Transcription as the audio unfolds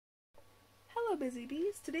Busy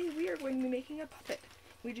Bees. Today we are going to be making a puppet.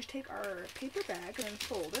 We just take our paper bag and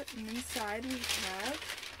unfold it, and inside we have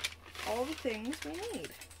all the things we need.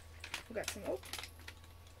 We've got some,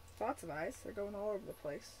 lots of eyes. They're going all over the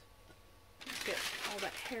place. Let's get all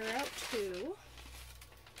that hair out too.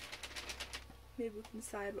 Maybe we can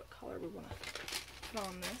decide what color we want to put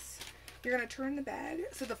on this. You're going to turn the bag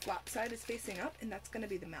so the flap side is facing up, and that's going to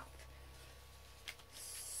be the mouth.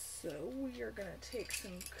 So we are going to take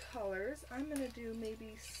some colors. I'm going to do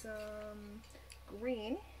maybe some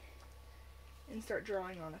green and start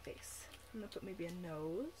drawing on a face. I'm going to put maybe a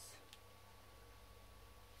nose.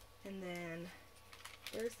 And then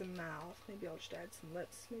there's the mouth. Maybe I'll just add some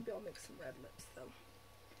lips. Maybe I'll make some red lips though.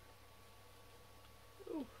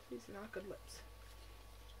 Ooh, these are not good lips.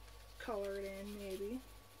 Color it in maybe.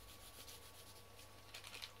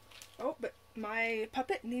 Oh, but my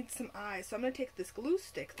puppet needs some eyes, so I'm going to take this glue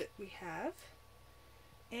stick that we have,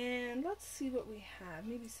 and let's see what we have.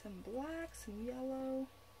 Maybe some black, some yellow,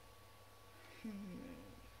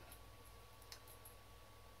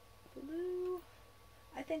 blue.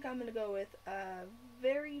 I think I'm going to go with a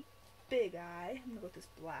very big eye. I'm going to go with this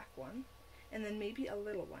black one, and then maybe a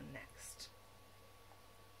little one next.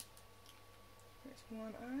 There's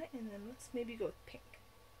one eye, and then let's maybe go with pink.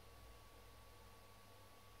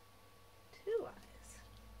 Two eyes.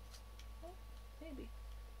 Oh, maybe.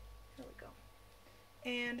 There we go.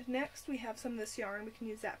 And next we have some of this yarn. We can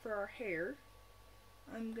use that for our hair.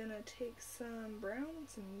 I'm gonna take some brown and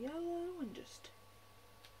some yellow and just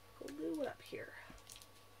glue it up here.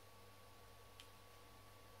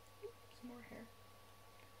 Some more hair.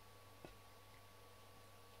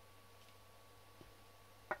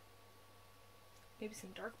 Maybe some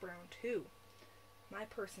dark brown too. My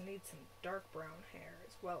person needs some dark brown hair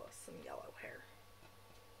as well as some yellow hair.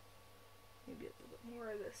 Maybe a little bit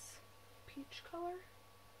more of this peach color.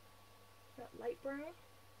 That light brown.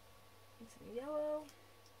 And some yellow.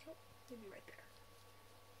 Oh, maybe right there.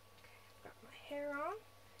 Okay, I've got my hair on.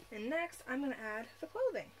 And next I'm going to add the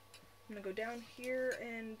clothing. I'm going to go down here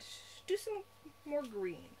and do some more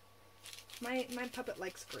green. My puppet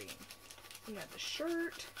likes green. I'm going to add the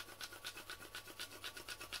shirt.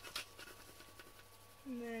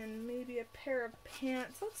 And then maybe a pair of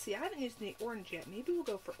pants. Let's see, I haven't used any orange yet. Maybe we'll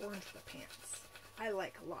go for orange for the pants. I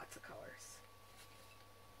like lots of colors.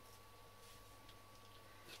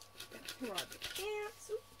 More of the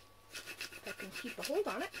pants. Ooh. I can keep a hold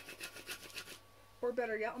on it. Or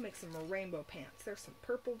better yet, I'll make some rainbow pants. There's some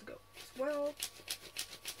purple to go as well.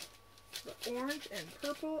 The orange and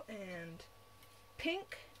purple and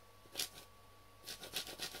pink.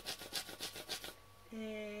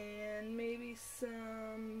 And maybe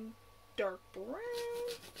some dark brown.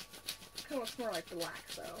 Kind of looks more like black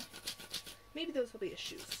though. Maybe those will be his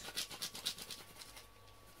shoes.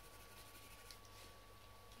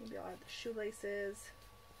 Maybe I'll add the shoelaces.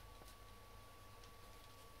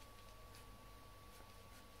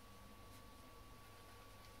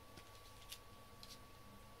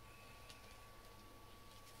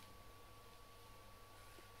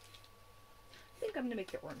 I think I'm going to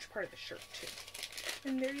make the orange part of the shirt too.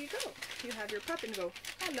 And there you go. You have your puppet and go,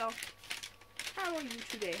 hello, how are you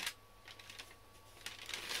today?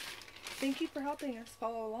 Thank you for helping us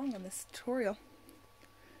follow along on this tutorial.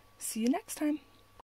 See you next time.